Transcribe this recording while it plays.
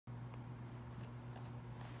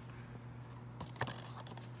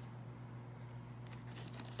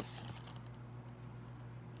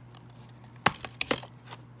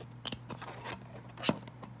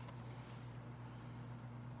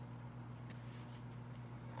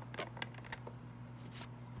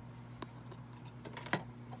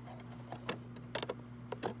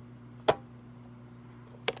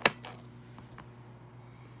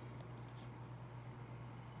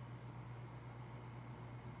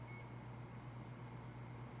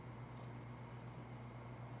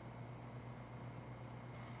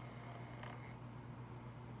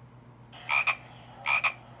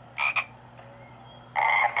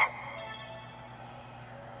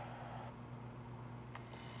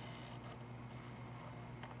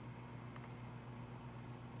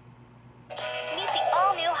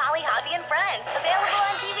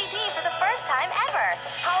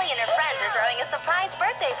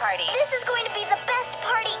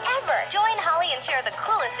share the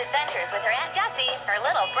coolest adventures with her Aunt Jessie, her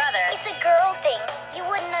little brother, It's a girl thing. You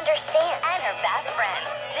wouldn't understand. and her best friends.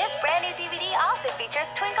 This brand new DVD also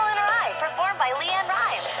features Twinkle in Her Eye, performed by Leanne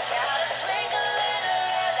Rimes.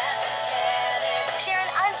 Share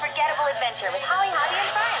an unforgettable adventure with Holly, Hobbie,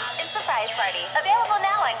 and friends in Surprise Party. Available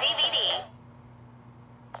now on DVD.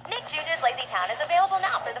 Nick Jr.'s LazyTown is available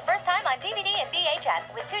now for the first time on DVD and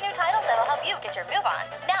VHS with 2 new titles that'll help you get your move on.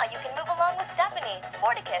 Now you can move along with Stephanie,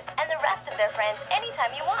 Sporticus, and the rest of their friends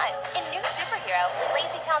anytime you want. In New Superhero,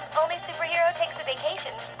 LazyTown's only superhero takes a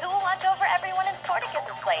vacation. Who will watch over everyone in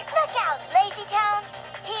Sporticus's place? Look out, LazyTown.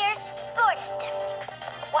 Here's Sporty Stephanie.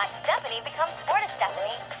 Watch Stephanie become Sportis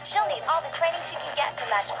Stephanie. She'll need all the training she can get to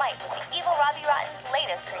match Mike with the evil Robbie Rotten's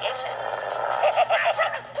latest creation.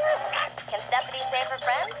 Can Stephanie save her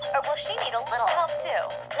friends, or will she need a little help too?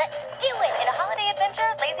 Let's do it. In a holiday adventure,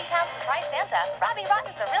 LazyTown Surprise Santa, Robbie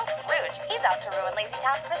Rotten's a real Scrooge. He's out to ruin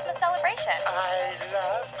LazyTown's Christmas celebration. I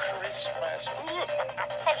love Christmas.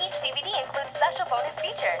 And each DVD includes special bonus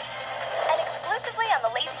features. And exclusively on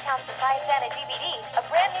the LazyTown Surprise Santa DVD, a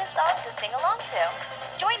brand new song to sing along to.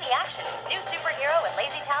 Join the action. New Superhero and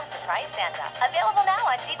LazyTown Surprise Santa. Available now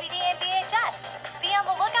on DVD and VHS. Be on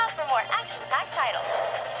the lookout for more action-packed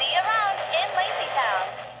titles.